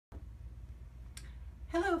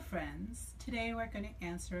friends, today we're going to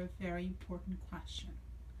answer a very important question.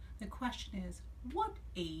 The question is, what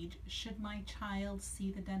age should my child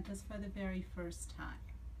see the dentist for the very first time?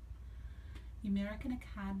 The American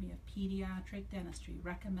Academy of Pediatric Dentistry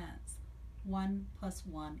recommends 1 +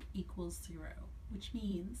 1 = 0, which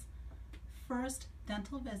means first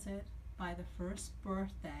dental visit by the first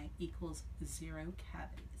birthday equals 0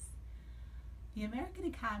 cavities. The American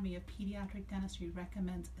Academy of Pediatric Dentistry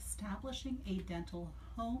recommends establishing a dental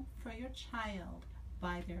home for your child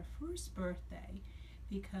by their first birthday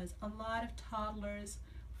because a lot of toddlers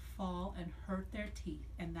fall and hurt their teeth,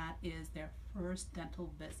 and that is their first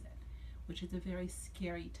dental visit, which is a very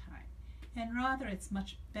scary time. And rather, it's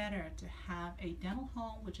much better to have a dental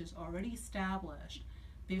home which is already established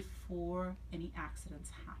before any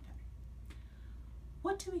accidents happen.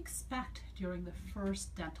 What to expect during the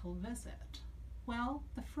first dental visit? Well,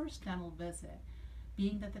 the first dental visit,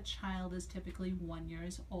 being that the child is typically 1 year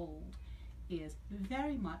old, is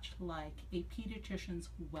very much like a pediatrician's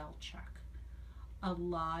well check. A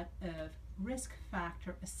lot of risk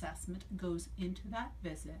factor assessment goes into that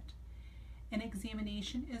visit. An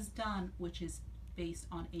examination is done which is based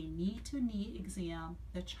on a knee-to-knee exam.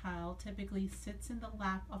 The child typically sits in the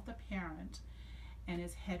lap of the parent and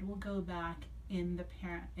his head will go back in the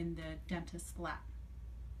dentist's lap.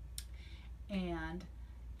 And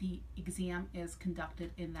the exam is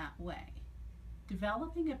conducted in that way.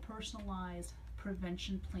 Developing a personalized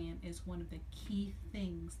prevention plan is one of the key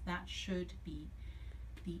things that should be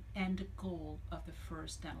the end goal of the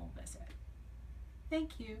first dental visit.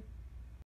 Thank you.